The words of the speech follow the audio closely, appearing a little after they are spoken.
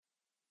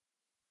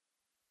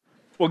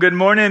Well, good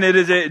morning. It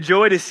is a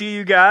joy to see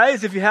you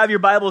guys. If you have your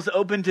Bibles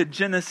open to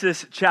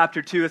Genesis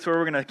chapter 2, that's where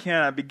we're going to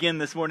kind of begin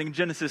this morning,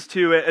 Genesis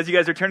 2. As you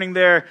guys are turning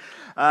there,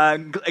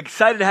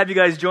 excited to have you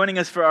guys joining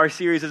us for our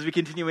series as we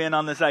continue in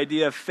on this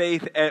idea of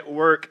faith at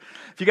work.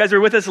 If you guys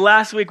were with us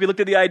last week, we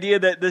looked at the idea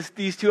that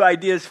these two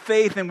ideas,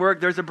 faith and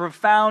work, there's a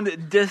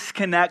profound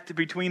disconnect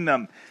between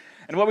them.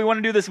 And what we want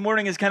to do this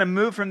morning is kind of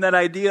move from that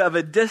idea of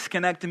a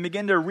disconnect and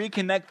begin to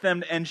reconnect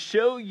them and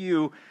show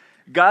you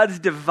God's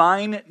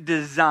divine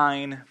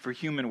design for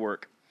human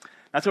work.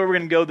 That's where we're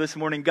going to go this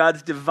morning,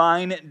 God's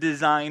divine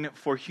design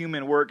for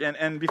human work.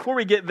 And before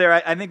we get there,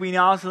 I think we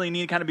also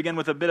need to kind of begin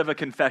with a bit of a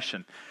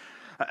confession.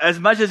 As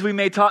much as we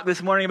may talk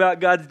this morning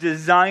about God's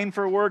design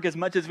for work, as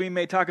much as we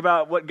may talk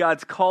about what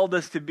God's called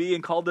us to be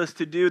and called us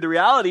to do, the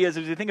reality is,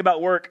 as we think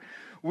about work,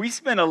 we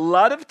spend a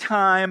lot of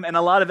time and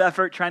a lot of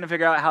effort trying to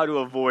figure out how to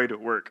avoid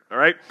work, all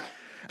right?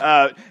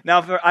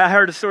 I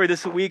heard a story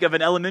this week of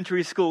an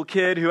elementary school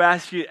kid who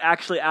actually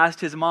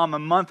asked his mom a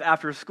month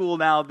after school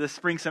now this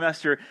spring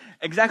semester,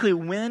 exactly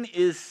when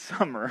is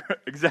summer?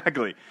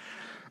 Exactly.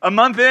 A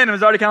month in, it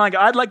was already kind of like,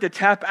 I'd like to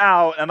tap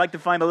out. I'd like to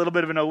find a little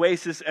bit of an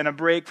oasis and a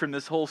break from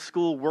this whole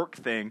school work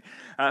thing.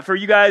 For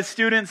you guys,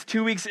 students,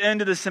 2 weeks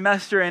into the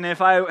semester, and if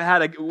I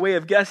had a way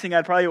of guessing,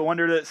 I'd probably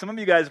wonder that some of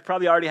you guys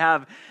probably already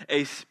have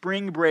a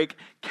spring break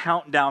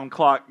countdown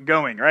clock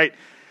going, right?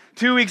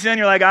 2 weeks in,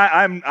 you're like,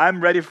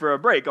 I'm ready for a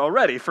break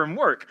already from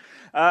work.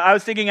 I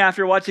was thinking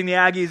after watching the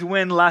Aggies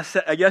win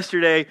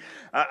yesterday,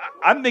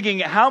 I'm thinking,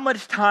 how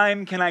much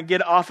time can I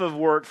get off of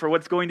work for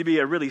what's going to be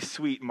a really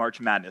sweet March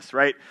Madness,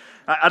 right?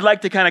 I'd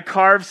like to kind of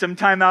carve some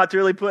time out to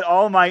really put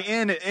all my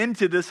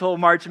into this whole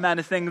March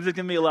Madness thing. It's going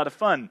to be a lot of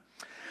fun.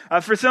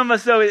 For some of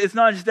us, though, it's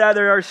not just that.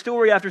 There are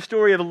story after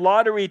story of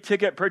lottery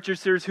ticket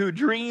purchasers who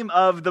dream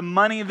of the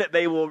money that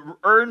they will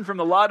earn from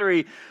the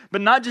lottery, but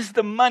not just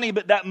the money,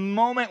 but that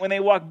moment when they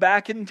walk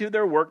back into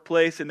their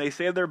workplace and they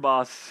say to their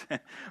boss,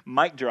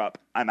 mic drop,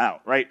 I'm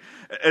out, right?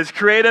 As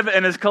creative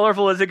and as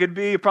colorful as it could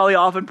be, probably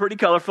often pretty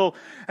colorful,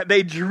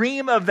 they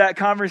dream of that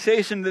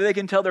conversation that they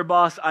can tell their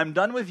boss, I'm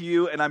done with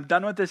you and I'm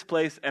done with this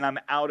place and I'm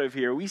out of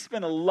here. We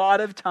spend a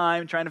lot of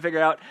time trying to figure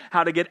out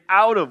how to get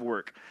out of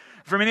work.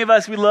 For many of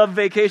us, we love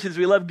vacations,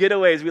 we love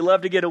getaways, we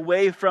love to get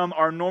away from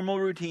our normal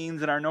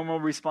routines and our normal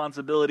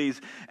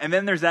responsibilities. And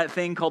then there's that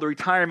thing called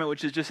retirement,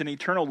 which is just an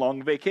eternal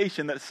long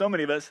vacation that so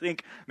many of us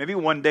think maybe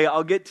one day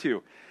I'll get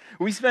to.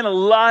 We spend a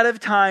lot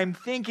of time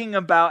thinking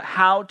about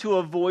how to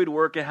avoid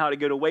work and how to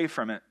get away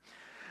from it.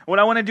 What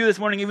I want to do this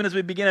morning, even as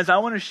we begin, is I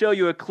want to show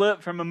you a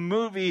clip from a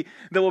movie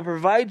that will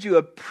provide you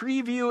a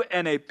preview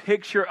and a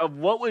picture of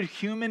what would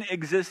human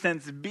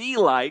existence be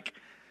like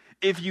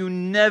if you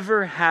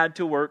never had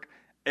to work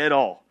at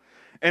all.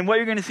 And what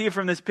you're going to see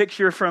from this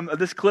picture, from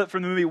this clip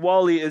from the movie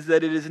WALL-E, is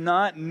that it is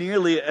not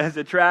nearly as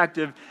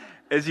attractive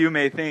as you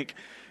may think.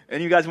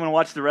 And you guys want to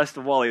watch the rest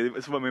of WALL-E,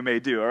 that's what we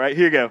may do. All right,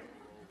 here you go. Over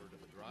to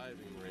the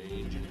driving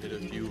range and hit a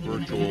few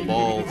virtual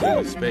balls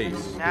into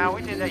space. Now,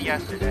 we did that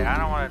yesterday. I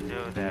don't want to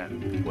do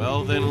that.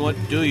 Well, then what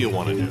do you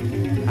want to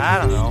do? I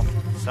don't know.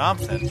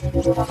 Something.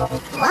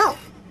 Whoa.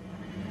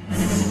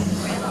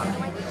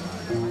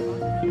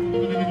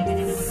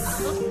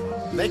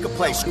 Make a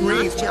place scream.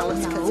 No,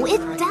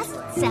 it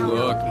doesn't sound.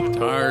 Look, I'm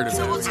tired of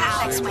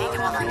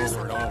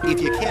it.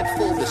 If you can't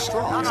fold the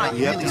straws,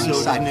 the episode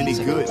isn't any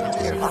good.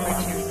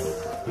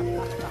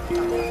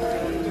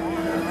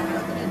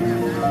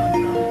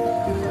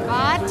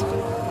 What?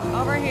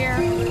 Over here.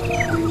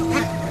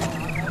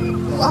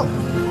 Whoa.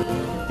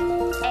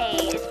 A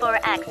is for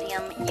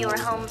Axiom, your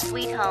home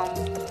sweet home.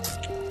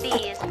 B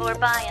is for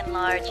by and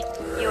large,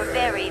 your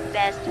very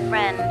best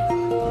friend.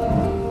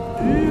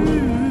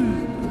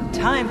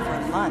 Time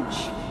for lunch.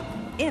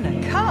 In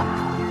a cup.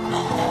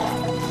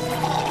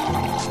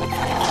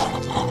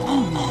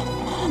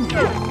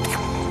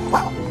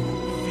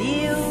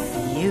 Feel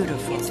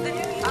beautiful. It's the new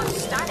year. Oh,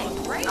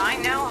 stunning. Great. I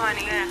know,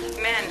 honey.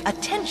 Men.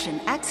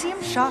 Attention,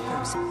 Axiom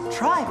shoppers.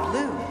 Try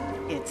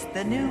blue. It's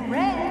the new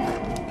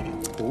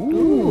red.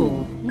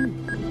 Ooh.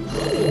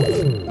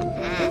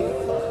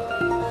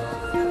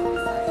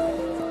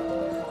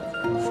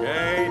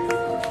 Shade.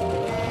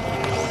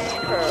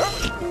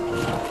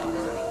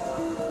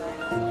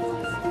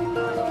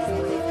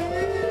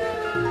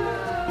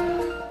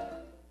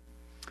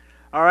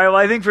 All right, well,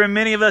 I think for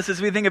many of us,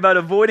 as we think about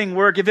avoiding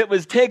work, if it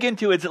was taken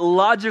to its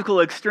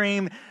logical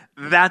extreme,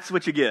 that's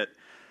what you get.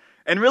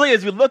 And really,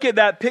 as we look at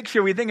that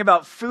picture, we think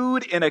about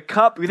food in a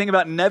cup. We think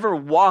about never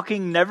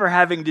walking, never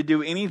having to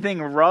do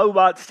anything,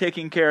 robots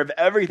taking care of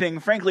everything.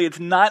 Frankly, it's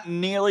not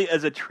nearly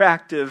as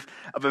attractive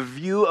of a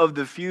view of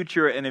the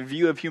future and a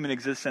view of human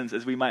existence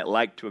as we might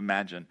like to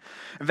imagine.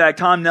 In fact,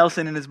 Tom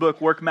Nelson, in his book,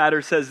 Work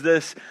Matters, says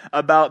this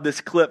about this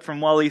clip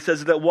from WALL-E. He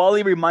says that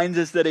WALL-E reminds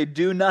us that a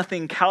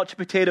do-nothing couch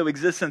potato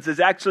existence is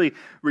actually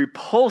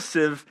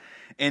repulsive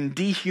and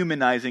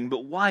dehumanizing.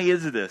 But why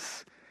is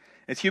this?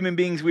 As human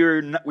beings, we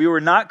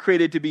were not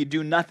created to be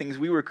do-nothings.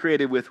 We were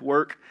created with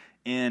work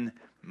in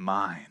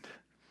mind.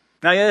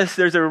 Now, yes,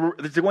 there's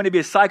going to be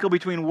a cycle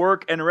between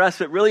work and rest,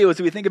 but really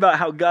as we think about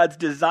how God's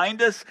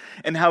designed us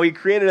and how he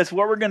created us,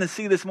 what we're going to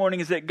see this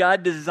morning is that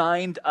God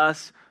designed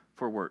us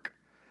for work.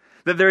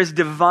 That there is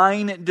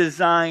divine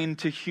design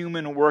to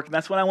human work. And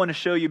that's what I want to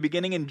show you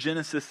beginning in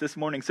Genesis this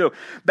morning. So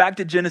back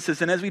to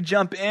Genesis. And as we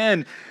jump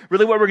in,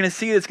 really what we're going to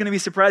see that's going to be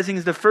surprising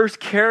is the first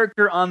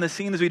character on the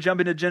scene as we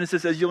jump into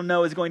Genesis, as you'll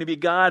know, is going to be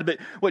God. But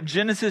what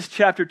Genesis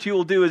chapter 2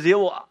 will do is it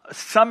will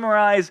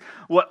summarize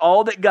what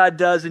all that God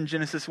does in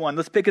Genesis 1.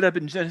 Let's pick it up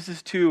in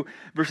Genesis 2,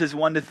 verses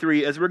 1 to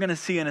 3, as we're going to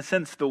see, in a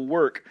sense, the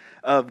work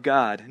of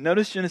God.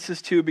 Notice Genesis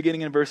 2,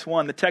 beginning in verse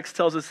 1. The text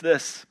tells us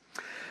this.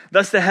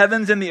 Thus the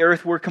heavens and the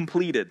earth were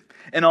completed,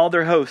 and all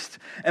their host.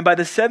 And by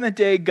the seventh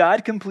day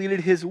God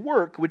completed his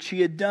work which he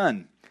had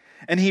done.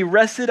 And he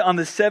rested on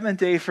the seventh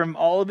day from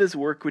all of his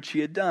work which he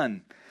had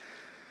done.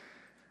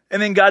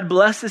 And then God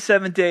blessed the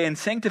seventh day and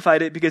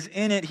sanctified it, because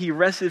in it he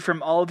rested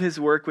from all of his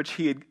work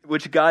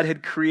which God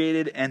had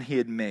created and he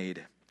had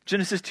made.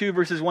 Genesis 2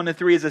 verses 1 to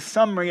 3 is a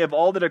summary of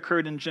all that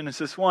occurred in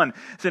Genesis 1.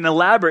 It's an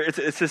elaborate,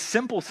 it's a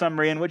simple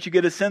summary in which you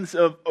get a sense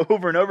of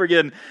over and over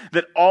again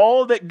that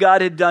all that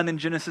God had done in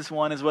Genesis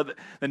 1 is what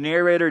the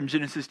narrator in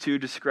Genesis 2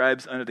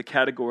 describes under the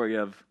category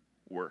of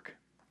work.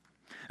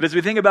 But as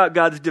we think about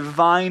God's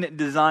divine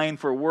design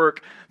for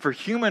work, for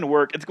human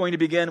work, it's going to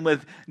begin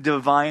with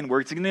divine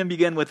work. It's going to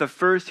begin with the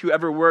first who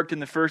ever worked in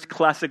the first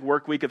classic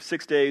work week of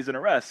 6 days and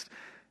a rest,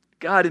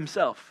 God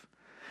himself.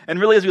 And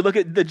really, as we look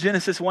at the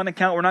Genesis 1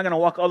 account, we're not going to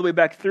walk all the way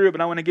back through it,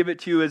 but I want to give it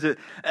to you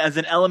as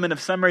an element of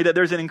summary that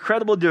there's an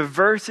incredible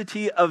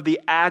diversity of the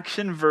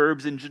action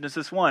verbs in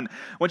Genesis 1. I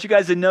want you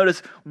guys to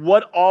notice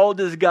what all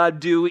does God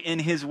do in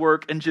his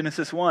work in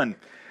Genesis 1.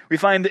 We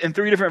find in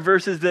 3 different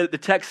verses that the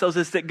text tells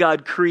us that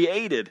God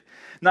created.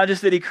 Not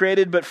just that he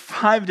created, but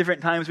 5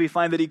 different times we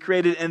find that he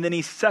created and then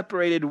he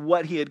separated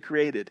what he had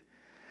created.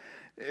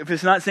 If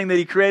it's not saying that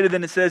he created,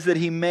 then it says that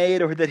he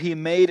made or that he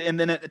made. And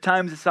then at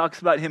times it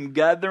talks about him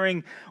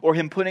gathering or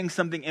him putting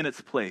something in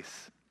its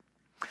place.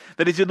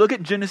 That as you look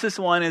at Genesis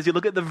 1, as you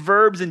look at the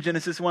verbs in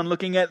Genesis 1,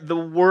 looking at the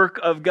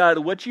work of God,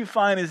 what you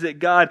find is that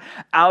God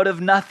out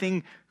of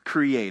nothing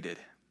created.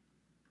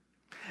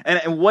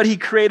 And what he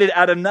created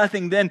out of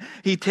nothing, then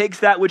he takes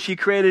that which he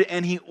created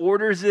and he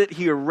orders it,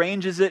 he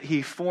arranges it,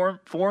 he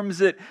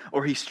forms it,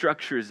 or he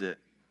structures it.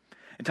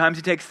 At times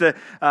he takes the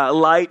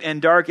light and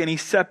dark and he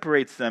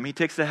separates them. He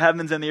takes the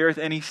heavens and the earth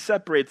and he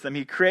separates them.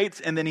 He creates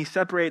and then he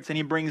separates and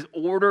he brings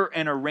order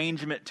and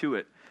arrangement to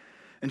it.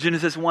 In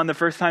Genesis 1, the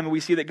first time we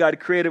see that God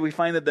created, we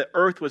find that the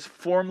earth was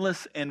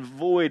formless and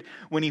void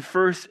when he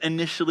first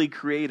initially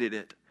created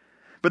it.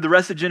 But the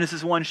rest of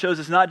Genesis 1 shows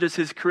us not just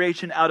his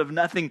creation out of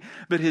nothing,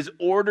 but his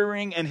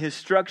ordering and his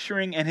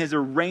structuring and his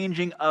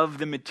arranging of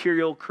the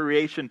material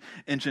creation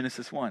in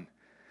Genesis 1.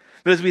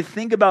 But as we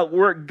think about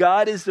work,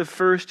 God is the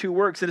first who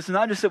works. And it's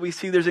not just that we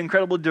see there's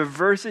incredible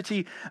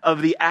diversity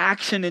of the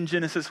action in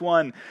Genesis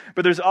 1,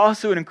 but there's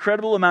also an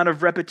incredible amount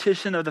of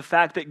repetition of the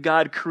fact that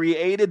God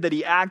created, that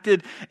he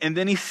acted, and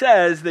then he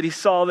says that he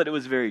saw that it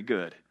was very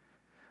good.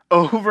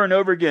 Over and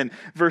over again,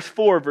 verse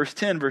 4, verse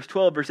 10, verse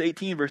 12, verse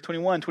 18, verse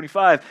 21,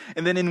 25.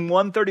 And then in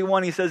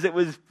 131, he says it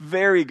was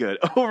very good.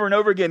 Over and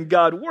over again,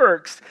 God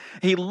works.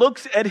 He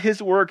looks at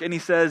his work and he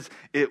says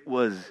it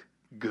was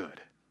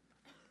good.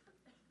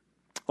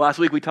 Last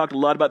week, we talked a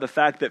lot about the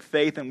fact that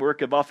faith and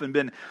work have often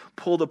been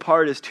pulled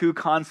apart as two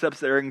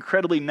concepts that are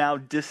incredibly now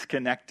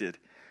disconnected.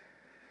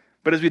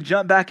 But as we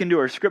jump back into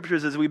our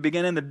scriptures, as we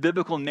begin in the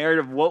biblical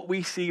narrative, what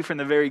we see from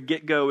the very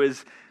get-go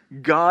is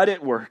God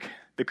at work,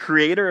 the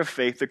creator of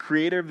faith, the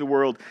creator of the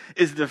world,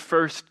 is the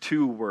first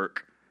to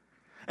work.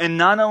 And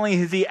not only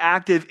is he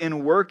active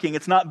in working,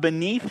 it's not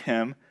beneath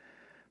him,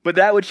 but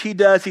that which he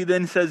does, he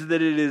then says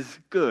that it is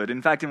good.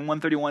 In fact, in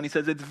 131, he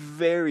says it's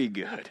very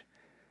good.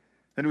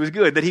 That it was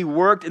good, that he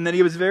worked, and that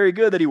he was very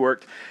good that he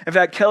worked. In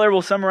fact, Keller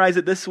will summarize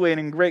it this way, and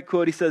in a great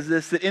quote, he says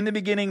this, that in the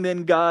beginning,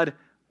 then God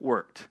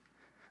worked.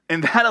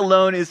 And that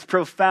alone is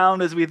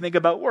profound as we think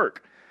about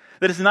work.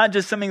 That it's not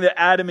just something that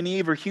Adam and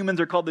Eve or humans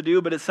are called to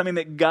do, but it's something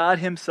that God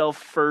himself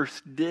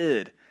first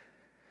did.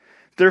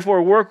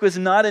 Therefore, work was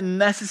not a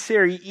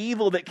necessary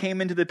evil that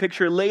came into the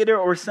picture later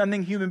or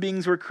something human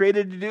beings were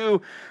created to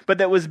do, but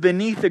that was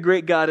beneath the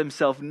great God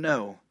himself.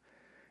 No.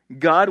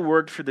 God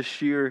worked for the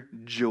sheer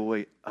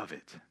joy of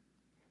it.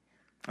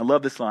 I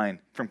love this line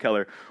from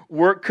Keller.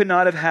 Work could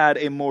not have had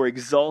a more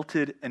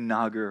exalted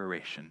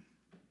inauguration.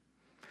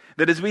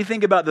 That as we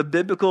think about the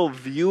biblical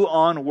view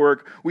on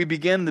work, we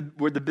begin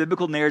where the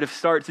biblical narrative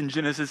starts in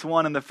Genesis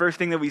 1. And the first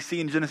thing that we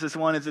see in Genesis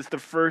 1 is it's the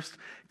first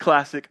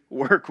classic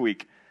work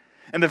week.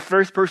 And the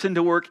first person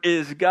to work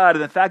is God.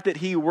 And the fact that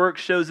he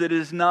works shows that it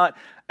is not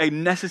a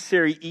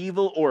necessary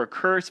evil or a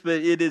curse,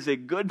 but it is a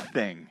good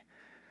thing.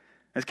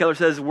 As Keller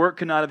says, work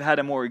could not have had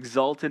a more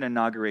exalted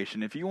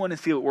inauguration. If you want to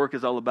see what work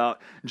is all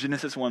about,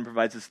 Genesis 1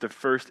 provides us the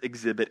first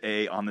exhibit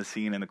A on the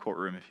scene in the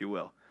courtroom, if you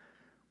will.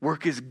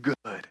 Work is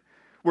good.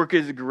 Work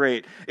is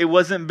great. It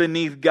wasn't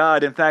beneath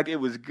God. In fact, it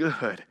was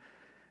good.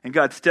 And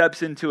God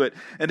steps into it.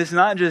 And it's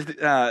not just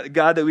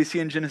God that we see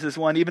in Genesis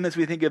 1. Even as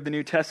we think of the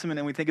New Testament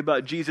and we think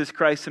about Jesus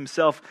Christ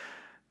himself,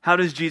 How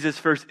does Jesus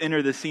first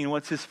enter the scene?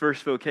 What's his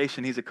first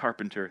vocation? He's a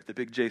carpenter, the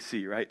big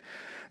JC, right?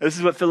 This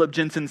is what Philip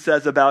Jensen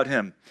says about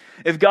him.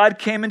 If God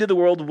came into the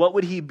world, what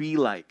would he be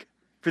like?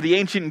 For the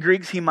ancient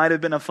Greeks, he might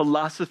have been a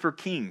philosopher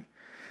king.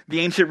 The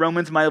ancient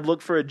Romans might have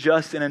looked for a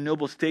just and a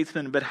noble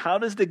statesman. But how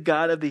does the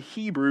God of the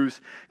Hebrews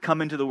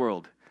come into the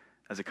world?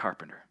 As a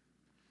carpenter.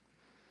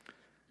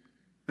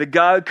 That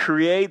God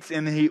creates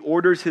and he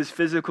orders his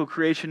physical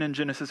creation in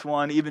Genesis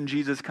 1. Even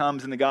Jesus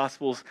comes in the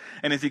Gospels,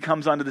 and as he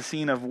comes onto the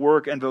scene of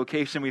work and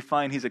vocation, we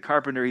find he's a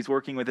carpenter. He's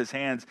working with his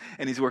hands,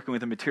 and he's working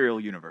with a material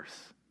universe.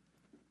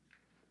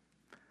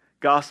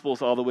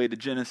 Gospels all the way to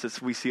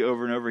Genesis, we see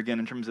over and over again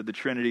in terms of the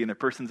Trinity and the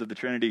persons of the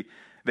Trinity,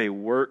 they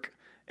work,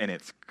 and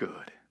it's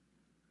good.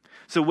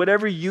 So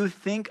whatever you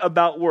think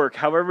about work,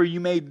 however you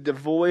may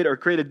devoid or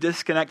create a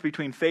disconnect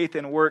between faith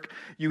and work,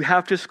 you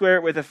have to square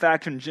it with the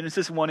fact in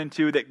Genesis 1 and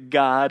 2 that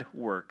God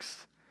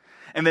works.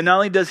 And that not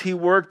only does he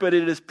work, but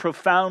it is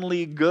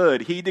profoundly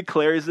good. He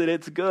declares that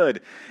it's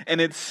good. And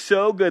it's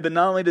so good that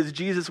not only does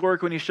Jesus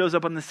work when he shows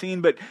up on the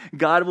scene, but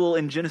God will,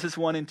 in Genesis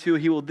 1 and 2,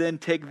 he will then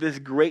take this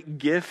great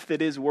gift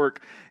that is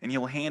work, and he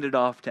will hand it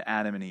off to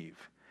Adam and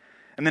Eve.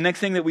 And the next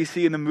thing that we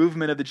see in the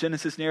movement of the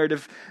Genesis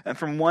narrative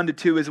from 1 to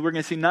 2 is we're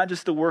going to see not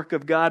just the work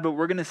of God, but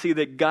we're going to see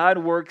that God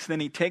works, then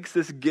he takes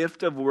this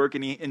gift of work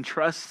and he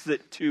entrusts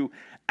it to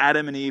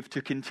Adam and Eve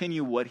to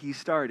continue what he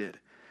started.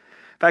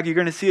 In fact, you're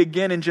going to see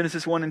again in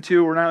Genesis 1 and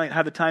 2, we're not going to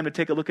have the time to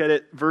take a look at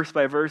it verse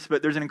by verse,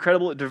 but there's an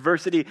incredible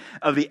diversity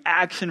of the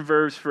action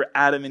verbs for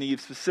Adam and Eve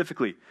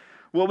specifically.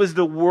 What was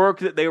the work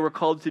that they were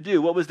called to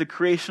do? What was the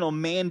creational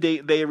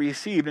mandate they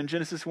received? In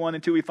Genesis 1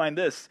 and 2, we find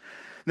this.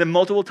 Then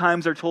multiple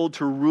times they're told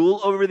to rule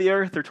over the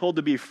earth. They're told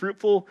to be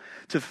fruitful,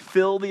 to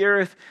fill the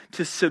earth,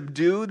 to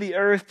subdue the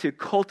earth, to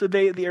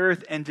cultivate the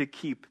earth, and to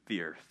keep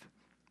the earth.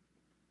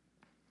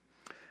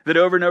 That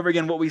over and over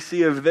again, what we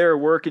see of their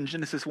work in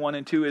Genesis 1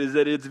 and 2 is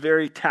that it's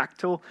very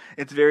tactile,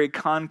 it's very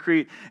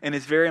concrete, and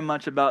it's very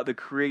much about the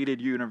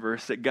created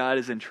universe that God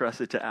has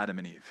entrusted to Adam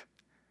and Eve.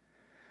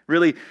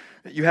 Really,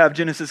 you have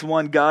Genesis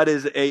 1, God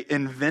is an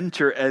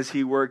inventor as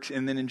he works,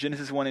 and then in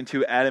Genesis 1 and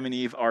 2, Adam and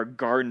Eve are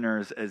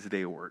gardeners as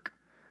they work.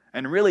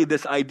 And really,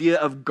 this idea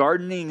of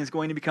gardening is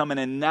going to become an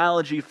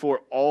analogy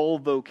for all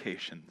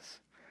vocations.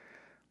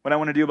 What I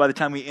want to do by the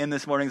time we end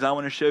this morning is I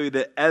want to show you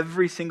that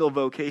every single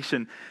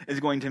vocation is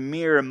going to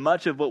mirror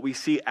much of what we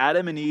see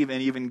Adam and Eve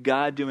and even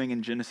God doing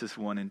in Genesis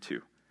 1 and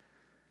 2.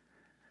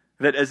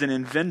 That as an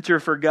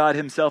inventor for God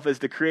himself as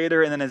the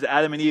creator, and then as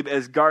Adam and Eve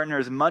as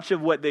gardeners, much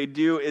of what they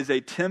do is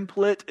a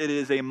template. It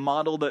is a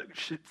model that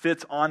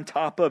fits on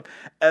top of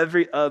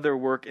every other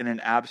work in an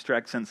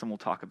abstract sense, and we'll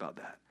talk about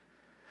that.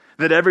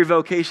 That every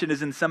vocation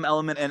is in some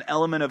element an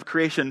element of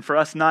creation. For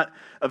us, not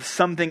of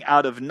something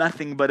out of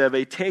nothing, but of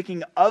a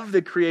taking of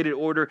the created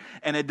order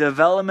and a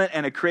development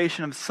and a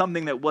creation of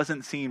something that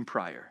wasn't seen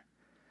prior.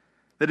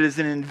 That it is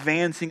an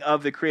advancing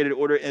of the created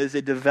order, it is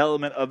a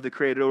development of the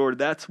created order.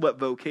 That's what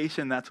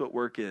vocation, that's what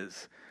work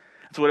is.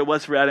 That's what it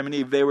was for Adam and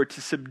Eve. They were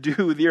to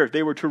subdue the earth.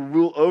 They were to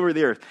rule over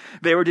the earth.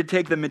 They were to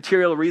take the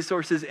material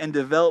resources and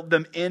develop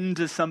them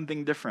into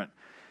something different.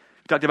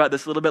 We talked about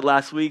this a little bit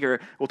last week,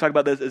 or we'll talk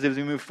about this as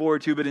we move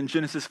forward too, but in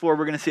Genesis 4,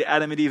 we're going to see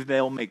Adam and Eve,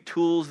 they'll make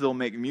tools, they'll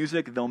make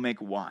music, they'll make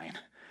wine.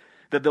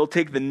 That they'll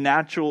take the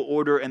natural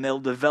order and they'll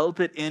develop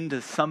it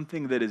into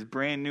something that is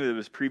brand new, that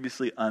was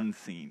previously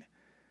unseen.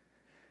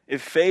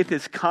 If faith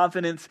is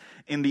confidence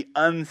in the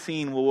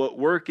unseen, well, what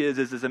work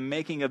is a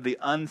making of the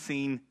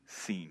unseen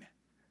seen.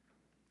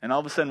 And all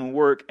of a sudden,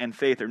 work and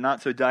faith are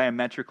not so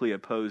diametrically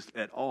opposed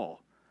at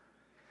all.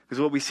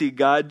 Because what we see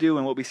God do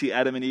and what we see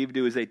Adam and Eve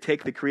do is they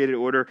take the created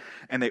order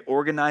and they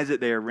organize it,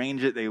 they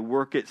arrange it, they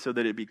work it so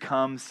that it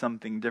becomes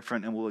something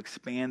different. And we'll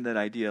expand that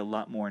idea a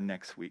lot more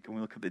next week when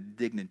we look at the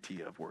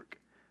dignity of work.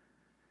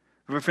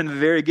 But from the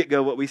very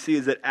get-go, what we see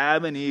is that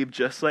Adam and Eve,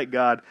 just like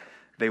God,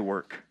 they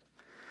work.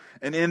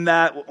 And in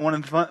that, one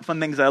of the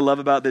fun things I love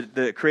about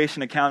the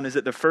creation account is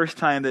that the first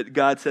time that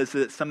God says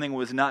that something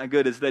was not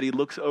good is that he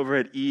looks over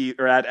at Eve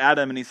or at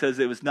Adam and he says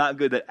it was not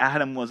good that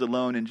Adam was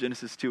alone in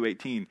Genesis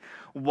 2:18.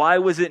 Why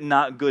was it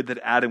not good that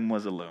Adam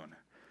was alone?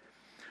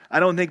 I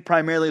don't think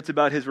primarily it's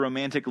about his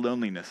romantic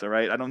loneliness, all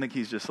right? I don't think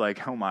he's just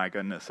like, oh my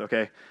goodness,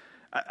 okay?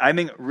 I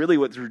think really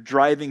what's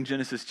driving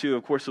Genesis 2,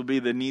 of course, will be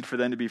the need for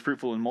them to be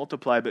fruitful and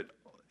multiply, but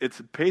it's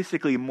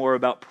basically more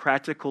about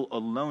practical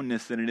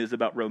aloneness than it is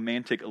about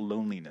romantic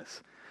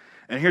loneliness.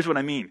 And here's what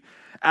I mean.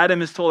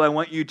 Adam is told, I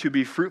want you to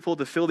be fruitful,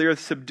 to fill the earth,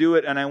 subdue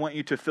it, and I want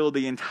you to fill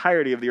the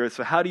entirety of the earth.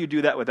 So how do you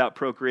do that without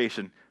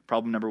procreation?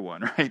 Problem number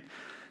one, right?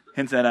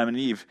 Hence Adam and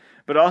Eve.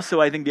 But also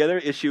I think the other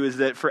issue is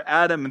that for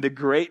Adam, the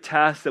great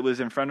task that was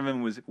in front of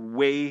him was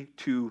way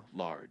too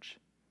large.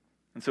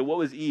 And so what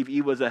was Eve?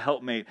 Eve was a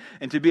helpmate.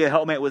 And to be a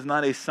helpmate was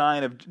not a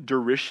sign of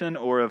derision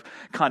or of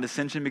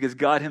condescension because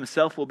God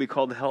himself will be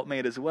called a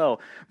helpmate as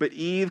well. But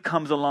Eve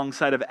comes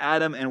alongside of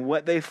Adam and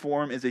what they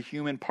form is a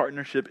human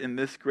partnership in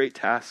this great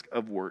task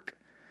of work.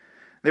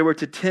 They were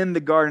to tend the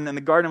garden, and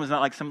the garden was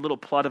not like some little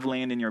plot of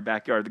land in your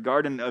backyard. The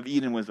Garden of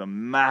Eden was a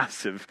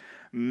massive,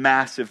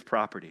 massive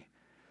property.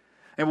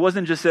 It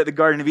wasn't just that the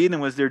Garden of Eden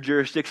was their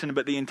jurisdiction,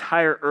 but the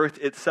entire earth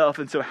itself.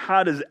 And so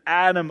how does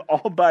Adam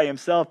all by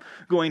himself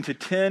going to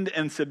tend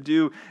and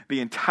subdue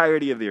the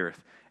entirety of the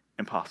earth?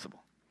 Impossible.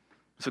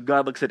 So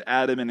God looks at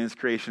Adam and his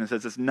creation and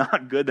says it's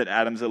not good that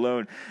Adam's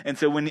alone. And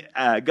so when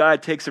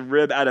God takes a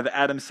rib out of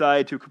Adam's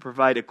side to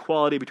provide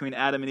equality between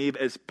Adam and Eve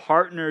as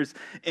partners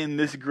in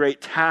this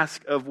great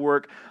task of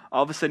work,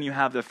 all of a sudden you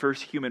have the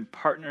first human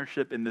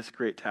partnership in this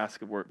great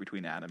task of work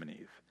between Adam and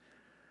Eve.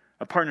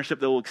 A partnership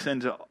that will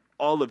extend to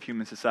all of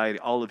human society,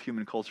 all of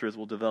human culture, as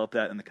we'll develop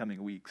that in the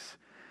coming weeks.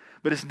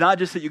 But it's not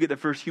just that you get the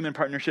first human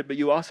partnership, but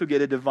you also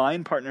get a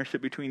divine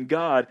partnership between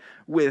God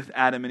with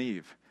Adam and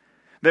Eve.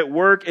 That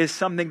work is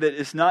something that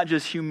is not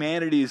just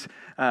humanity's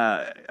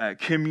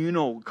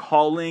communal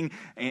calling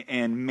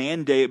and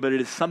mandate, but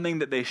it is something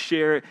that they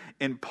share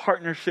in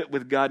partnership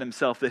with God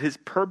himself. That his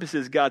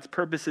purposes, God's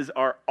purposes,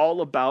 are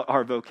all about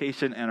our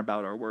vocation and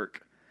about our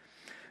work.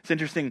 It's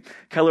interesting.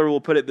 Keller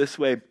will put it this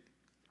way.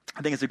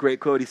 I think it's a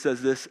great quote. He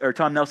says this, or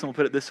Tom Nelson will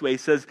put it this way. He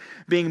says,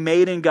 being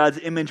made in God's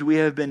image, we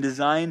have been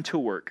designed to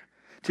work,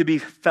 to be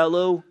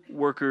fellow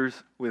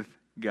workers with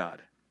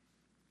God.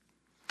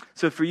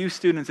 So for you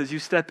students, as you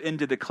step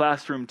into the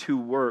classroom to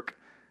work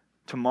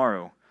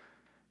tomorrow,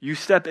 you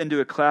step into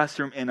a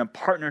classroom in a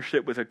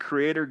partnership with a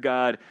creator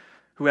God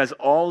who has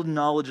all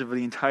knowledge of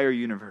the entire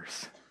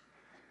universe.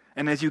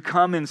 And as you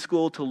come in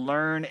school to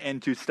learn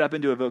and to step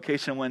into a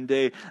vocation one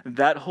day,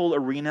 that whole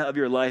arena of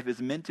your life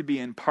is meant to be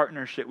in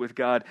partnership with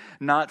God,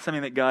 not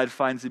something that God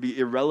finds to be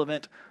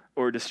irrelevant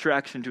or a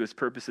distraction to his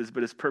purposes,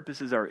 but his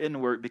purposes are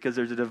in work because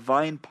there's a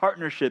divine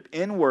partnership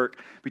in work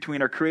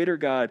between our creator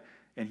God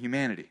and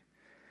humanity.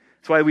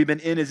 That's why we've been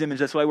in his image.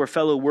 That's why we're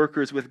fellow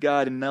workers with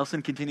God. And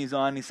Nelson continues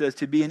on. He says,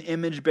 to be an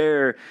image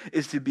bearer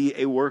is to be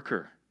a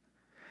worker.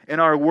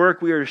 In our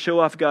work, we are to show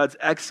off God's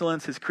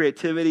excellence, his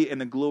creativity, and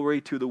the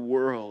glory to the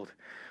world.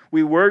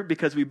 We work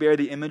because we bear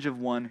the image of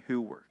one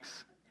who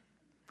works.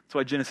 That's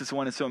why Genesis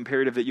 1 is so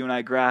imperative that you and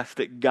I grasp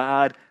that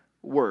God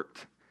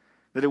worked.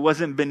 That it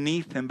wasn't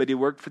beneath him, but he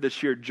worked for the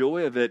sheer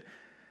joy of it.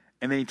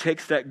 And then he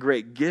takes that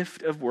great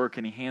gift of work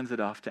and he hands it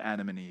off to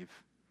Adam and Eve.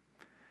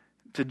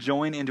 To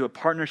join into a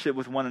partnership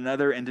with one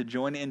another and to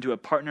join into a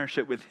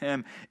partnership with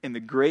him in the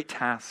great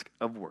task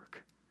of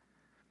work.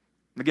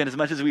 Again, as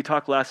much as we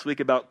talked last week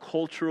about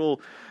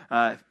cultural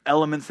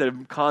elements that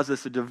have caused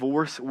us to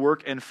divorce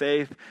work and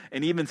faith,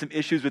 and even some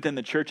issues within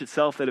the church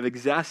itself that have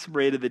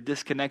exacerbated the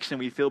disconnection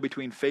we feel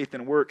between faith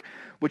and work,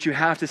 what you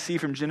have to see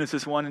from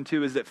Genesis 1 and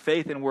 2 is that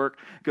faith and work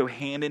go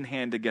hand in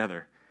hand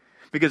together.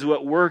 Because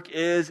what work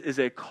is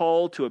a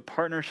call to a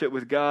partnership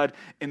with God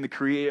in the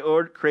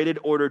created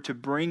order to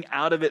bring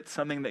out of it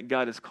something that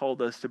God has called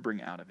us to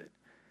bring out of it.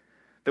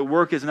 That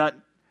work is not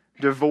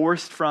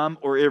divorced from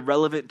or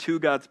irrelevant to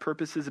God's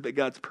purposes, but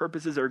God's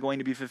purposes are going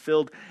to be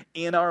fulfilled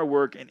in our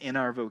work and in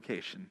our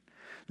vocation.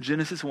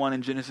 Genesis 1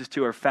 and Genesis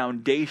 2 are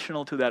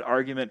foundational to that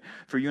argument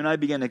for you and I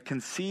begin to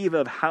conceive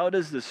of how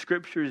does the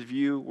scriptures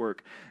view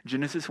work.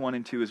 Genesis 1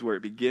 and 2 is where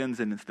it begins,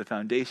 and it's the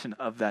foundation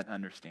of that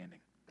understanding.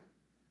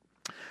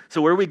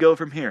 So where do we go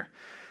from here?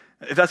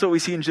 If that's what we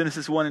see in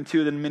Genesis 1 and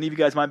 2, then many of you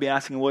guys might be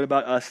asking, what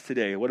about us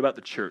today? What about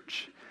the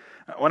church?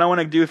 What I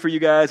want to do for you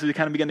guys as we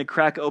kind of begin to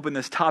crack open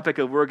this topic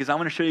of work is I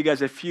want to show you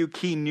guys a few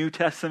key New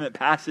Testament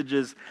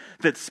passages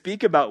that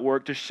speak about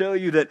work to show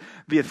you that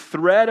the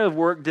thread of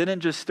work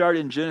didn't just start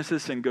in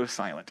Genesis and go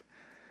silent,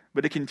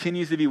 but it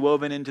continues to be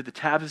woven into the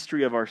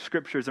tapestry of our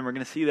scriptures. And we're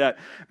going to see that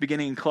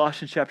beginning in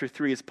Colossians chapter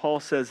 3 as Paul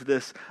says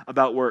this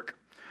about work.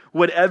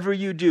 Whatever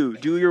you do,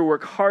 do your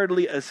work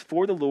heartily as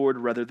for the Lord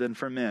rather than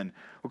for men.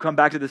 We'll come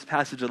back to this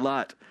passage a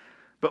lot.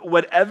 But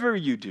whatever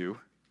you do,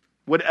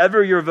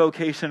 whatever your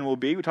vocation will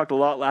be, we talked a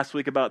lot last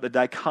week about the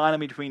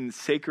dichotomy between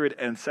sacred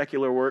and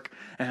secular work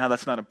and how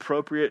that's not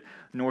appropriate,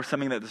 nor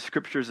something that the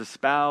scriptures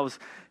espouse.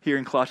 Here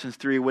in Colossians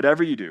 3,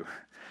 whatever you do,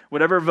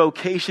 whatever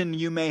vocation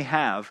you may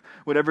have,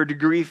 whatever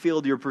degree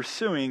field you're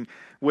pursuing,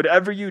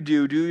 whatever you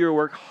do, do your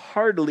work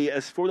heartily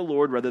as for the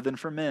Lord rather than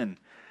for men.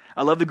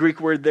 I love the Greek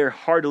word there,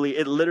 heartily.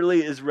 It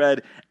literally is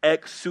read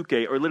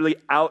exuke, or literally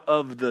out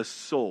of the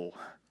soul.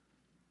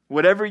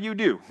 Whatever you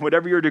do,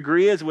 whatever your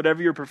degree is,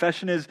 whatever your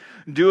profession is,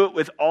 do it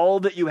with all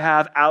that you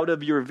have out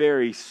of your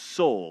very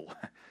soul,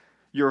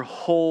 your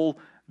whole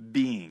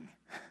being.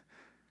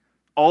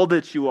 All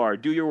that you are,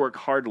 do your work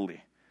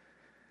heartily.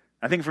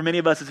 I think for many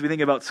of us, as we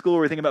think about school,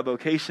 or we think about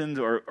vocations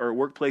or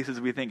workplaces,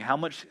 we think,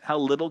 how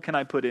little can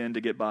I put in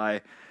to get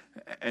by?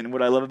 And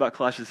what I love about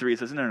Colossians 3, it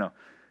says, no.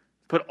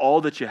 Put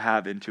all that you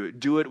have into it.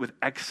 Do it with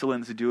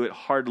excellence. Do it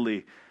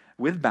heartily,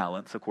 with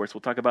balance. Of course, we'll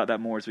talk about that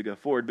more as we go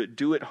forward. But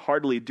do it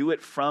heartily. Do it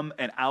from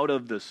and out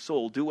of the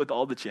soul. Do it with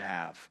all that you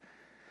have.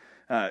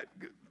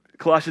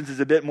 Colossians is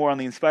a bit more on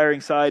the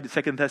inspiring side.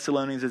 2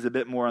 Thessalonians is a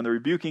bit more on the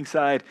rebuking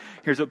side.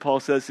 Here's what Paul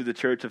says to the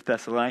church of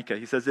Thessalonica.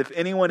 He says, if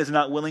anyone is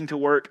not willing to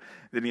work,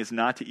 then he is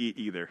not to eat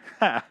either.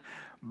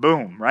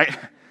 Boom, right?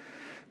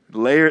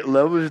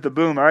 Lowers the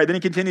boom. All right, then he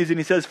continues and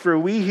he says, for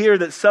we hear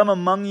that some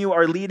among you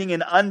are leading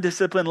an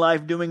undisciplined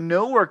life, doing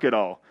no work at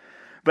all,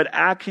 but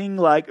acting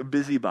like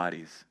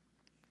busybodies.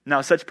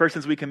 Now, such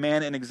persons we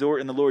command and exhort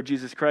in the Lord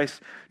Jesus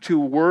Christ to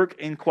work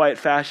in quiet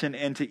fashion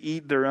and to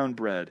eat their own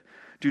bread.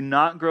 Do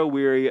not grow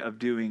weary of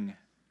doing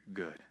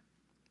good.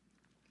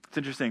 It's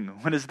interesting.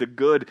 What is the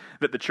good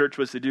that the church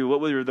was to do?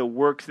 What were the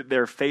works that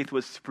their faith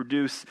was to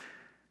produce?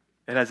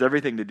 It has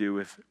everything to do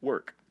with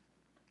work.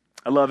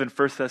 I love in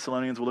 1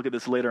 Thessalonians, we'll look at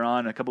this later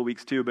on in a couple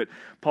weeks too, but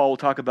Paul will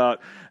talk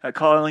about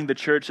calling the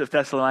church of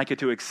Thessalonica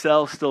to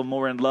excel still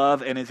more in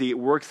love, and as he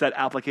works that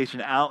application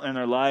out in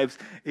their lives,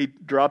 he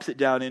drops it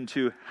down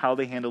into how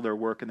they handle their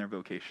work and their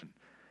vocation.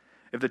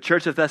 If the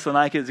church of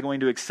Thessalonica is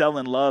going to excel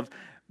in love,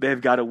 they've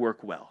got to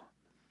work well.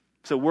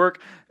 So work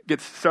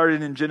gets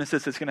started in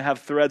Genesis. It's going to have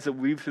threads that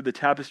weave through the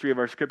tapestry of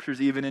our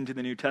scriptures, even into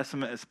the New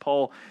Testament, as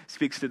Paul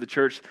speaks to the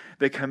church.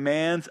 The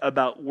commands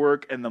about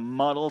work and the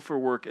model for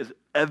work is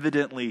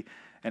evidently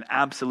and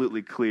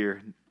absolutely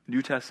clear,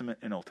 New Testament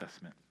and Old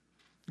Testament.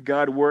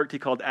 God worked. He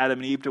called Adam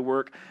and Eve to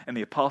work, and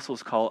the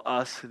apostles call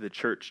us, the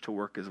church, to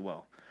work as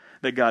well.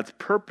 That God's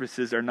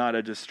purposes are not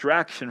a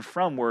distraction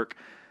from work,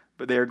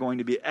 but they are going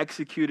to be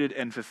executed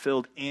and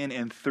fulfilled in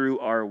and through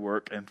our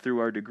work and through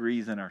our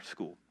degrees in our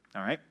school.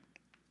 All right?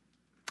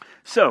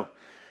 So,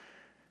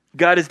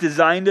 God has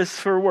designed us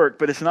for work,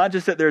 but it's not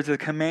just that there's a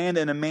command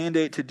and a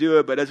mandate to do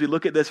it, but as we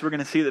look at this, we're going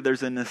to see that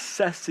there's a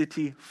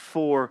necessity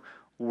for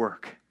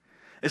work.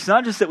 It's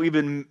not just that we've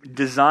been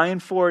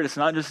designed for it. It's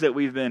not just that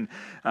we've been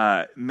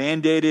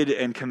mandated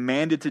and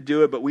commanded to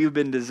do it, but we've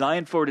been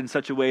designed for it in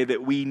such a way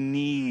that we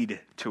need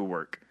to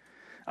work.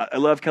 I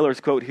love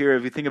Keller's quote here.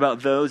 If you think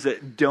about those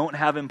that don't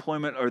have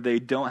employment or they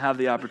don't have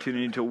the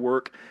opportunity to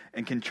work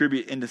and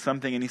contribute into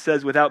something, and he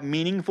says, without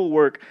meaningful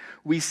work,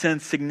 we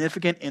sense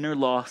significant inner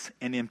loss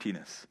and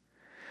emptiness.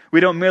 We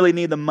don't merely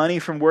need the money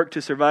from work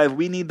to survive.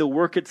 We need the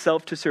work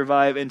itself to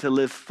survive and to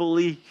live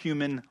fully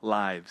human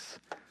lives.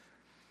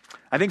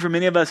 I think for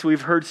many of us,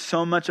 we've heard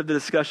so much of the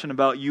discussion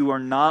about you are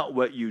not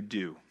what you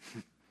do,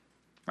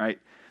 right?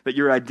 That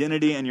your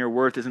identity and your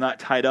worth is not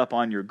tied up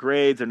on your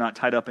grades, they're not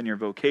tied up in your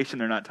vocation,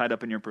 they're not tied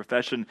up in your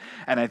profession.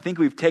 And I think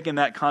we've taken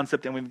that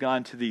concept and we've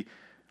gone to the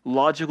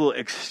logical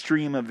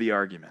extreme of the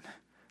argument.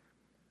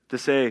 To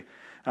say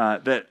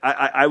that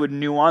I would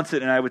nuance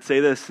it and I would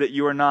say this, that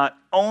you are not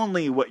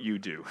only what you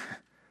do.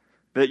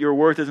 That your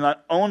worth is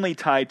not only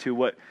tied to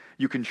what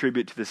you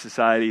contribute to the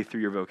society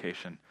through your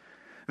vocation.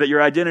 That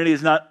your identity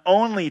is not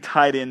only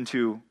tied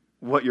into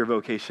what your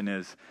vocation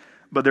is,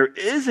 but there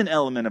is an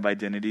element of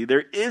identity,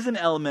 there is an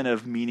element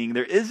of meaning,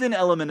 there is an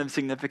element of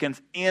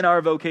significance in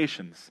our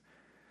vocations.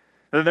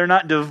 They're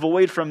not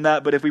devoid from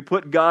that, but if we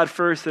put God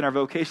first, then our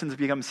vocations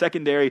become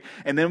secondary,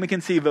 and then we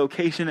can see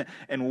vocation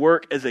and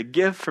work as a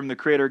gift from the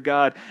Creator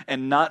God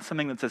and not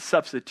something that's a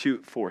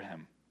substitute for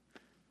Him.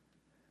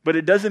 But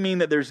it doesn't mean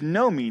that there's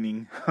no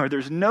meaning, or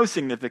there's no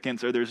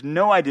significance, or there's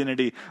no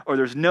identity, or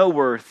there's no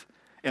worth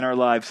in our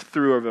lives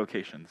through our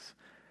vocations.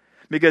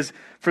 Because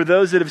for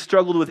those that have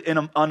struggled with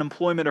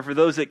unemployment or for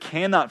those that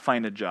cannot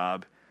find a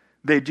job,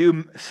 they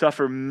do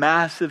suffer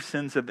massive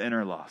sense of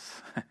inner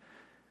loss.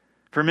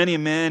 For many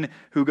men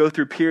who go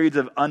through periods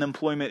of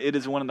unemployment, it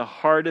is one of the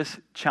hardest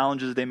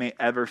challenges they may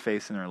ever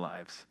face in their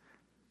lives.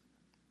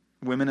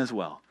 Women as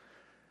well.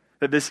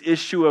 That this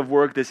issue of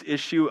work, this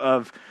issue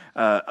of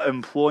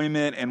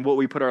employment and what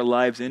we put our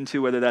lives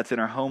into, whether that's in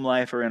our home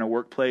life or in a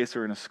workplace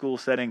or in a school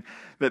setting,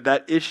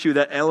 that issue,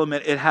 that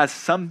element, it has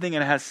something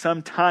and it has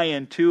some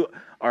tie-in to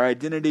our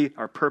identity,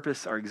 our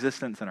purpose, our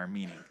existence, and our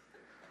meaning.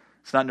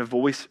 It's not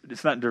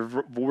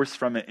divorced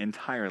from it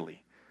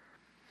entirely.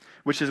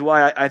 Which is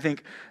why I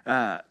think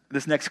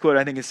this next quote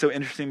I think is so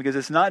interesting, because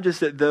it's not just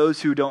that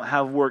those who don't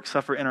have work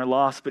suffer inner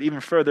loss, but even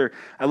further,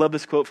 I love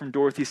this quote from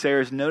Dorothy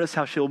Sayers. Notice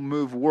how she'll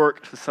move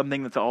work to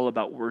something that's all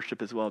about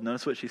worship as well.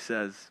 Notice what she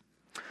says.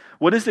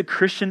 What is the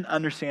Christian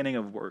understanding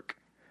of work?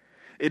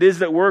 It is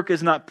that work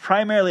is not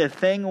primarily a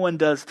thing one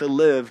does to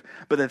live,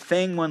 but a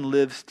thing one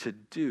lives to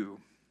do.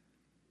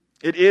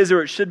 It is,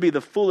 or it should be,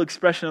 the full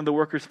expression of the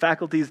worker's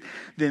faculties,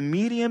 the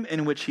medium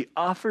in which he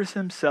offers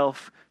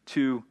himself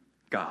to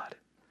God.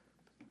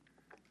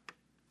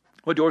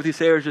 What Dorothy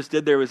Sayers just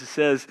did there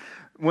was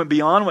went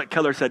beyond what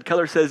Keller said.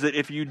 Keller says that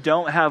if you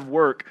don't have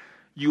work,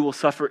 you will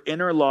suffer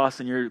inner loss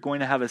and you're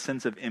going to have a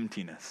sense of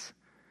emptiness.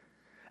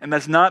 And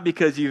that's not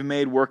because you've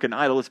made work an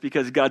idol. It's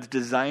because God's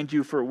designed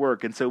you for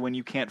work. And so when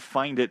you can't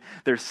find it,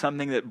 there's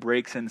something that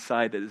breaks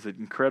inside that is an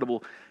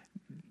incredible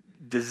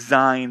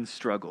design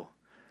struggle.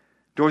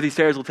 Dorothy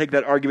Sayers will take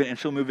that argument and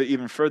she'll move it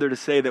even further to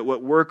say that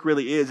what work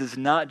really is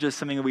not just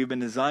something that we've been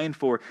designed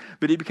for,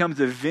 but it becomes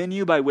a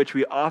venue by which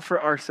we offer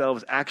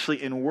ourselves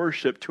actually in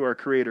worship to our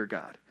Creator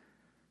God.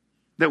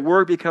 That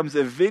work becomes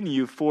a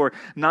venue for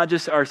not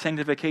just our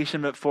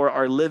sanctification, but for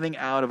our living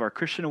out of our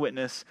Christian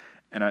witness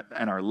and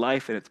our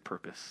life and its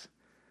purpose.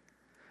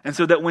 And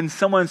so that when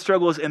someone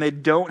struggles and they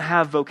don't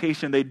have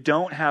vocation, they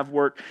don't have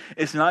work,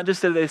 it's not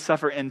just that they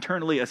suffer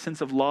internally a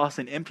sense of loss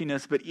and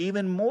emptiness, but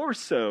even more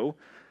so,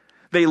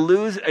 they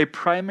lose a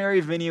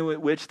primary venue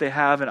at which they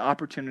have an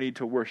opportunity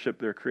to worship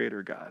their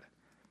Creator God.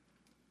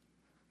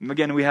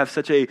 Again, we have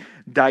such a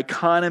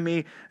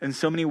dichotomy in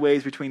so many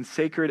ways between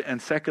sacred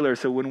and secular.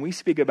 So when we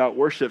speak about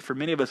worship, for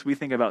many of us, we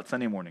think about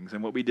Sunday mornings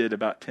and what we did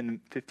about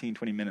 10, 15,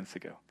 20 minutes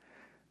ago,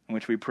 in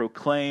which we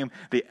proclaim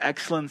the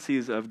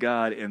excellencies of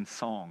God in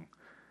song.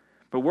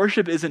 But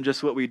worship isn't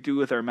just what we do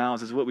with our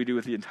mouths, it's what we do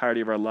with the entirety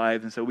of our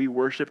lives. And so we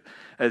worship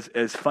as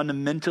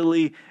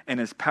fundamentally and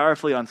as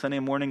powerfully on Sunday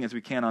morning as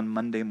we can on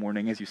Monday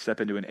morning as you step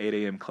into an 8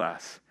 a.m.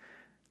 class.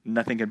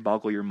 Nothing can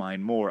boggle your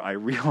mind more, I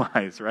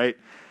realize, right?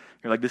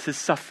 You're like, this is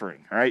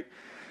suffering, all right?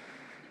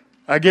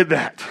 I get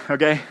that,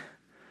 okay?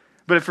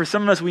 But for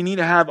some of us, we need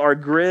to have our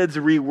grids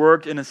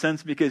reworked in a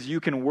sense because you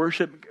can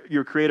worship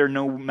your Creator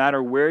no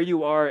matter where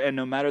you are and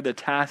no matter the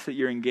task that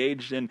you're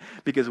engaged in,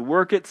 because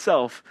work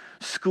itself,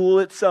 school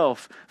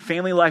itself,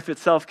 family life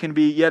itself can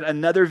be yet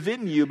another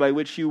venue by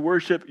which you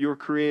worship your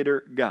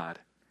Creator God.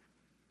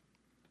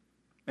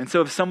 And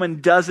so if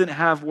someone doesn't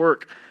have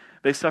work,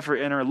 they suffer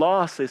inner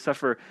loss. They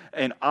suffer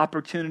an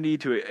opportunity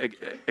to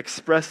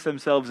express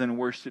themselves in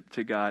worship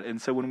to God.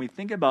 And so when we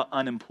think about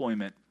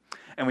unemployment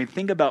and we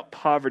think about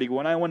poverty,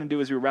 what I want to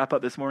do as we wrap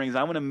up this morning is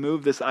I want to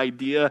move this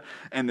idea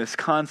and this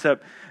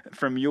concept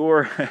from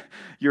your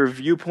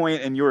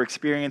viewpoint and your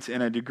experience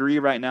in a degree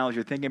right now as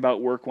you're thinking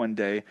about work one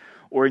day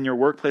or in your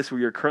workplace where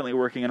you're currently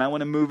working. And I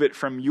want to move it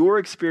from your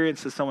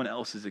experience to someone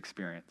else's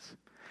experience.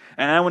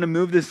 And I want to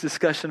move this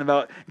discussion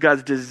about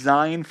God's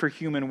design for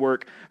human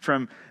work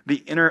from the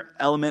inner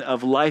element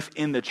of life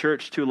in the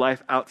church to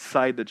life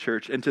outside the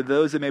church, and to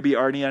those that maybe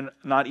are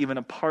not even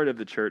a part of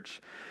the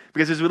church.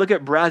 Because as we look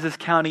at Brazos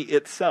County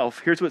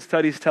itself, here's what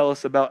studies tell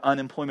us about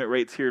unemployment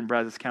rates here in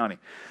Brazos County.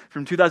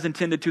 From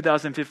 2010 to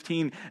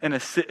 2015,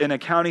 in a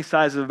county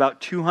size of about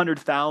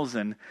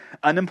 200,000,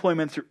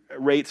 unemployment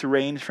rates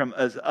range from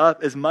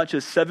as much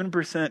as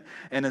 7%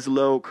 and as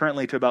low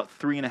currently to about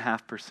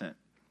 3.5%.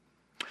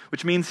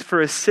 Which means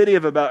for a city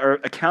of or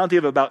a county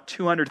of about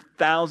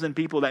 200,000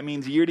 people, that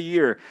means year to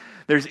year,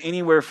 there's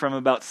anywhere from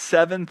about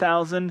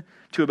 7,000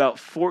 to about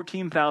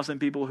 14,000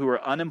 people who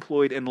are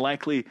unemployed and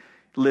likely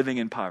living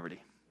in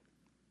poverty.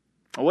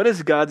 What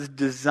does God's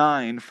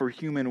design for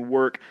human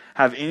work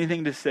have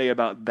anything to say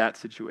about that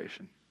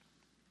situation?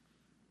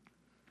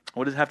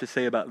 What does it have to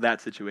say about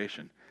that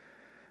situation?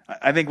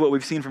 I think what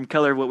we've seen from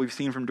Keller, what we've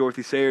seen from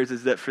Dorothy Sayers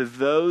is that for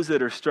those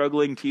that are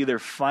struggling to either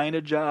find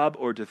a job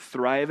or to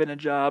thrive in a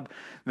job,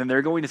 then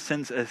they're going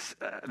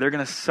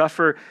to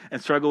suffer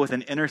and struggle with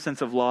an inner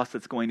sense of loss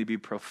that's going to be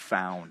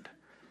profound.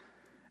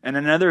 And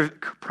another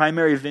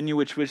primary venue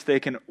which they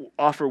can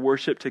offer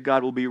worship to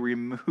God will be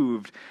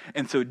removed.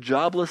 And so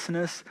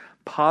joblessness,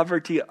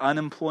 poverty,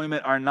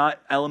 unemployment are not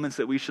elements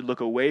that we should look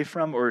away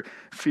from or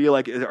feel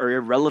like are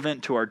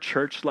irrelevant to our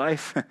church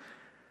life.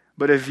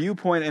 But a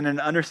viewpoint and an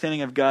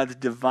understanding of God's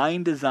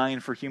divine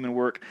design for human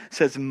work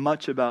says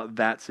much about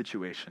that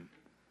situation.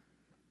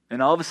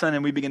 And all of a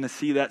sudden, we begin to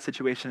see that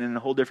situation in a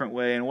whole different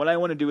way. And what I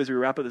want to do as we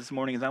wrap up this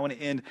morning is I want to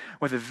end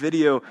with a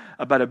video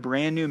about a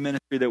brand new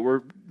ministry that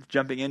we're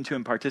jumping into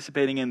and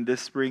participating in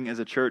this spring as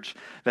a church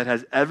that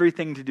has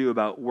everything to do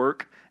about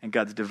work and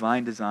God's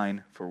divine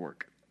design for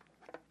work.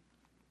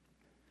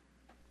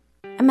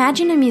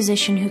 Imagine a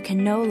musician who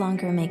can no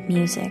longer make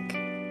music.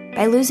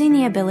 By losing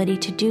the ability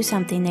to do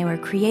something they were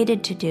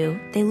created to do,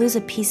 they lose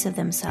a piece of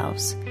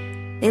themselves.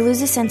 They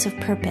lose a sense of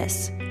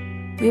purpose.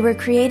 We were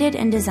created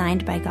and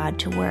designed by God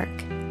to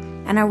work,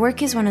 and our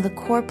work is one of the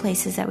core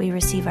places that we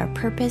receive our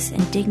purpose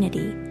and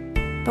dignity.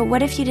 But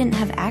what if you didn't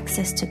have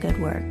access to good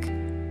work?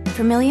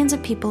 For millions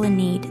of people in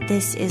need,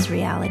 this is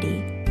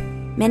reality.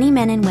 Many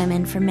men and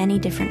women, for many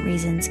different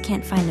reasons,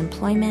 can't find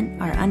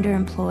employment, are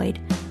underemployed,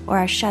 or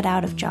are shut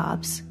out of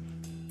jobs.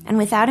 And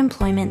without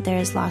employment, there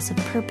is loss of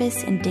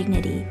purpose and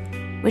dignity,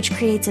 which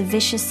creates a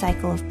vicious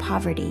cycle of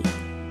poverty,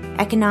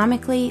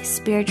 economically,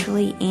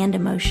 spiritually, and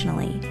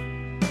emotionally.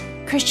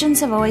 Christians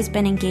have always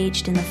been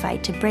engaged in the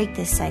fight to break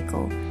this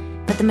cycle,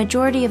 but the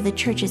majority of the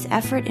church's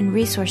effort and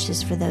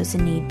resources for those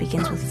in need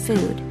begins with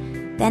food,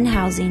 then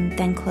housing,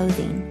 then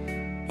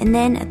clothing, and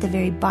then at the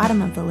very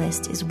bottom of the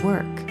list is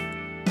work.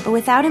 But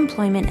without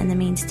employment and the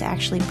means to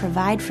actually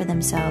provide for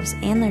themselves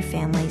and their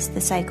families,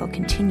 the cycle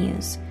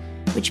continues.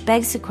 Which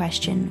begs the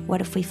question,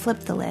 what if we flip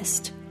the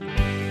list?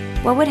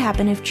 What would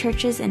happen if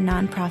churches and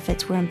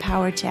nonprofits were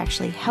empowered to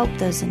actually help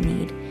those in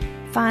need,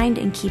 find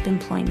and keep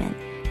employment,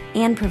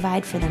 and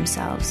provide for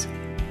themselves?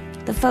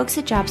 The folks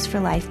at Jobs for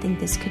Life think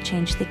this could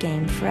change the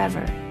game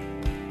forever.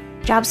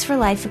 Jobs for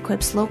Life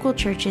equips local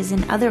churches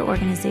and other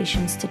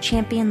organizations to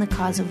champion the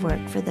cause of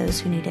work for those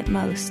who need it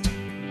most.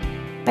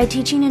 By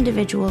teaching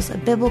individuals a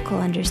biblical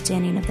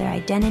understanding of their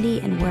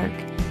identity and work,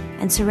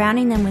 and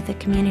surrounding them with a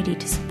community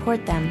to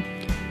support them,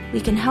 we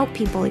can help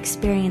people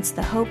experience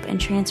the hope and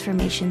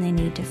transformation they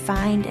need to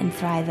find and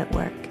thrive at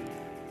work.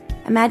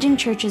 Imagine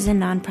churches and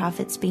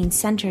nonprofits being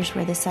centers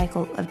where the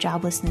cycle of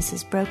joblessness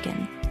is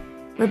broken,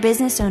 where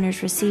business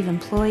owners receive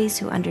employees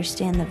who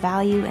understand the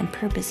value and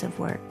purpose of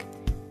work.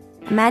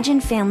 Imagine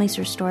families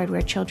restored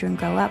where children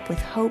grow up with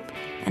hope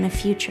and a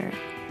future.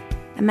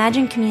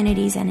 Imagine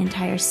communities and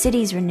entire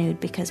cities renewed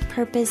because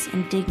purpose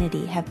and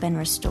dignity have been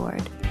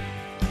restored.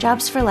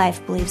 Jobs for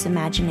Life believes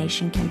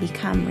imagination can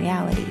become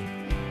reality.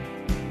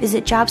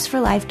 Visit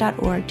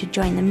jobsforlife.org to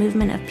join the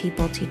movement of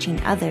people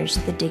teaching others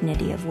the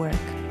dignity of work.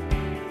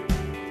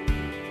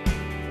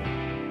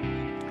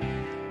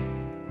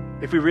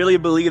 If we really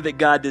believe that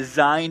God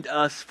designed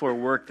us for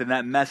work, then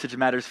that message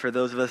matters for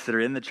those of us that are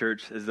in the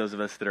church as those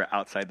of us that are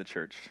outside the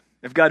church.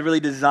 If God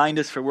really designed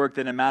us for work,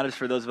 then it matters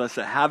for those of us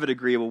that have a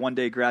degree, will one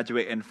day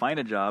graduate and find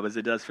a job, as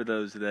it does for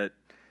those that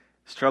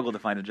struggle to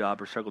find a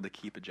job or struggle to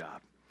keep a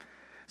job.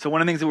 So one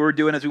of the things that we're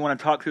doing as we want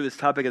to talk through this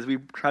topic as we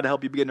try to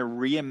help you begin to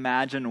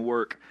reimagine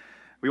work.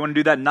 We want to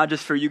do that not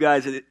just for you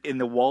guys in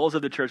the walls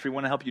of the church. We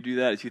want to help you do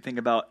that as you think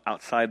about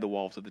outside the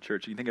walls of the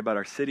church. You think about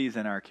our cities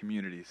and our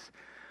communities,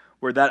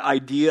 where that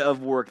idea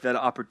of work, that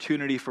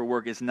opportunity for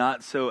work is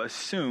not so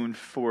assumed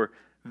for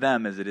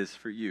them as it is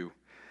for you.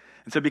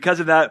 And so because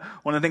of that,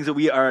 one of the things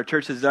that our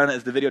church has done,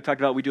 as the video talked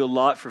about, we do a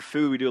lot for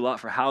food, we do a lot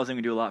for housing,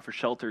 we do a lot for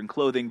shelter and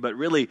clothing, but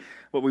really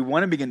what we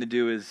want to begin to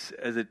do is,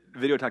 as the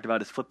video talked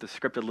about, is flip the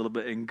script a little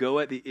bit and go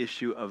at the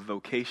issue of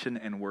vocation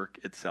and work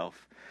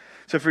itself.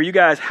 So for you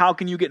guys, how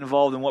can you get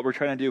involved in what we're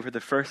trying to do for the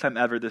first time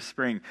ever this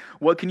spring?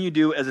 What can you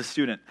do as a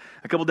student?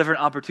 A couple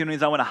different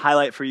opportunities I want to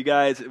highlight for you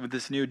guys with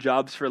this new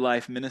Jobs for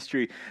Life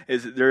ministry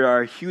is there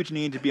are a huge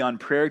need to be on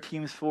prayer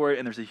teams for it,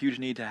 and there's a huge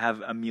need to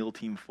have a meal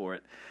team for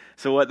it.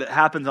 So what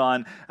happens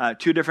on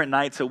 2 different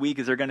nights a week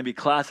is there are going to be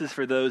classes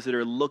for those that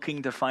are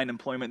looking to find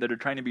employment, that are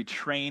trying to be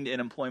trained in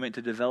employment,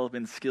 to develop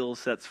in skill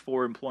sets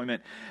for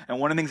employment. And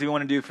one of the things we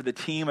want to do for the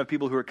team of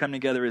people who are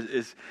coming together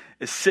is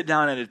sit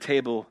down at a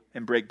table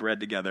and break bread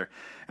together.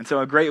 And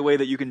so a great way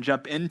that you can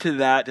jump into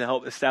that to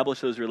help establish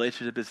those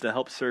relationships is to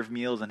help serve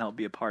meals and help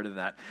be a part of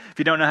that. If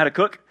you don't know how to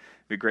cook,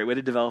 be a great way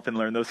to develop and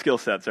learn those skill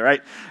sets, all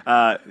right?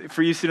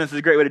 For you students, it's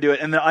a great way to do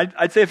it. And then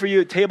I'd say for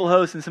you table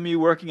hosts and some of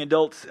you working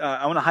adults,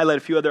 I want to highlight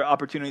a few other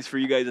opportunities for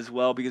you guys as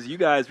well, because you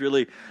guys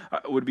really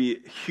would be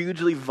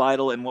hugely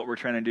vital in what we're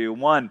trying to do.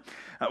 One,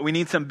 we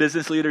need some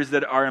business leaders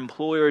that are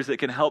employers that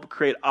can help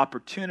create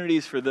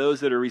opportunities for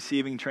those that are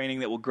receiving training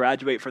that will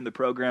graduate from the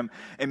program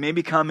and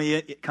maybe come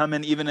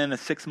in even in a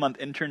 6-month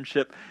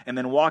internship and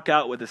then walk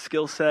out with a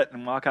skill set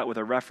and walk out with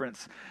a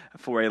reference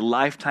for a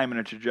lifetime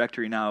and a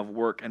trajectory now of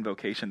work and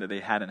vocation that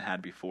they hadn't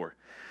had before.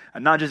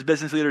 And not just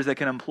business leaders that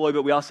can employ,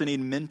 but we also need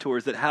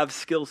mentors that have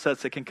skill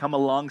sets that can come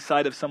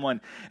alongside of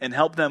someone and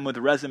help them with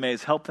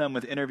resumes, help them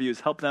with interviews,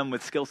 help them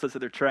with skill sets that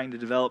they're trying to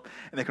develop,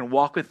 and they can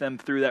walk with them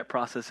through that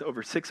process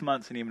over 6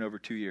 months and even over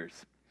 2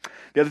 years.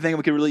 The other thing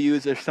we could really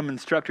use are some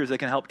instructors that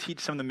can help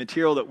teach some of the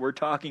material that we're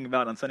talking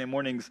about on Sunday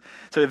mornings.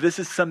 So if this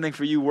is something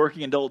for you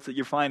working adults that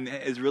you find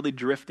is really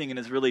drifting and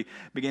is really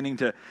beginning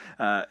to,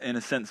 in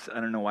a sense, I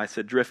don't know why I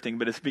said drifting,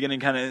 but it's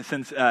beginning kind of, in a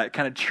sense,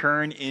 kind of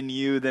churn in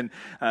you, then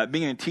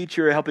being a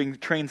teacher, helping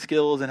train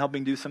skills and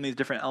helping do some of these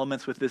different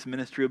elements with this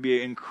ministry will be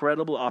an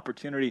incredible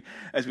opportunity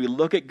as we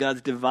look at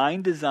God's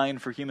divine design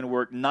for human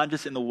work, not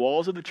just in the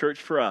walls of the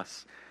church for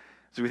us,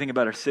 as we think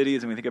about our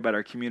cities and we think about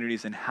our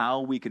communities and how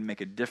we can make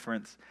a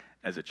difference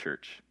as a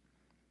church.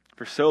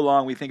 For so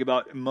long, we think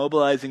about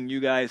mobilizing you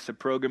guys to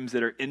programs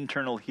that are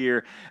internal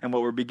here, and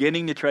what we're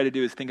beginning to try to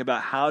do is think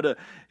about how to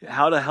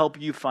help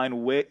you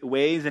find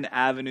ways and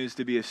avenues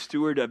to be a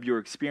steward of your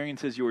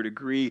experiences, your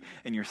degree,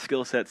 and your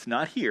skill sets,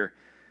 not here,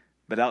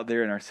 but out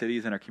there in our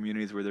cities and our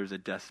communities where there's a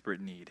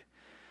desperate need.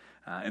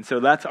 And so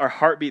that's our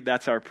heartbeat,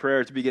 that's our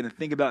prayer, to begin to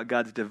think about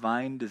God's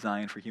divine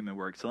design for human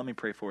work. So let me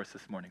pray for us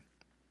this morning.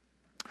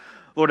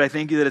 Lord, I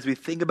thank you that as we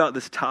think about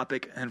this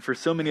topic, and for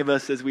so many of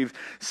us, as we've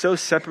so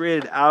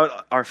separated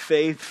out our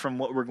faith from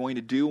what we're going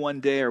to do one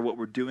day or what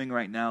we're doing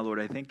right now, Lord,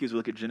 I thank you as we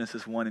look at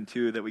Genesis 1 and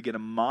 2, that we get a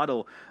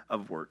model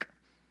of work.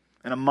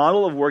 And a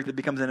model of work that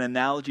becomes an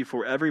analogy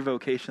for every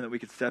vocation that we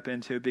could step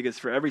into, because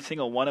for every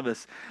single one of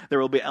us, there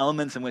will be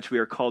elements in which we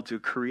are called to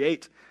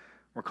create,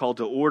 we're called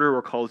to order,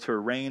 we're called to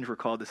arrange, we're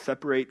called to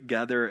separate,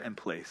 gather, and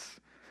place.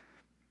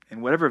 In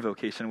whatever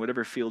vocation,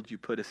 whatever field you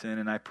put us in.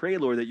 And I pray,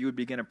 Lord, that you would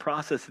begin a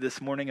process this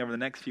morning over the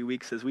next few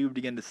weeks as we would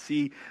begin to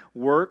see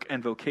work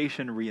and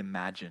vocation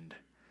reimagined.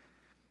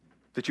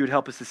 That you would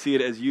help us to see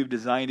it as you've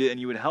designed it, and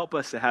you would help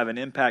us to have an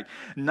impact,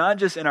 not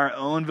just in our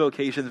own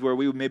vocations where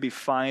we would maybe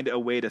find a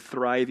way to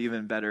thrive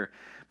even better,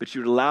 but you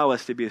would allow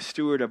us to be a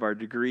steward of our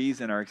degrees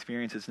and our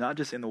experiences, not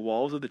just in the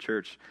walls of the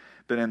church,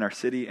 but in our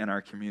city and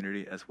our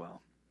community as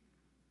well.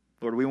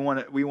 Lord, we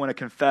want to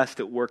confess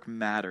that work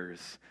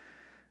matters.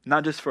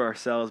 Not just for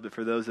ourselves, but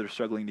for those that are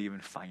struggling to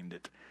even find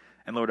it.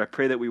 And Lord, I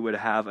pray that we would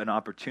have an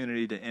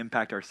opportunity to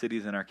impact our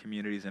cities and our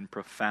communities in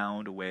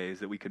profound ways,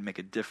 that we could make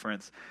a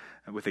difference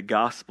with the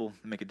gospel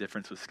and make a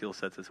difference with skill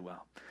sets as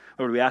well.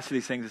 Lord, we ask for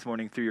these things this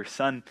morning through your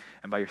Son,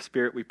 and by your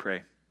Spirit we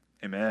pray.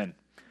 Amen.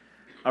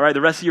 All right, the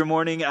rest of your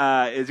morning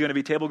is going to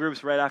be table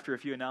groups right after a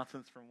few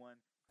announcements from one.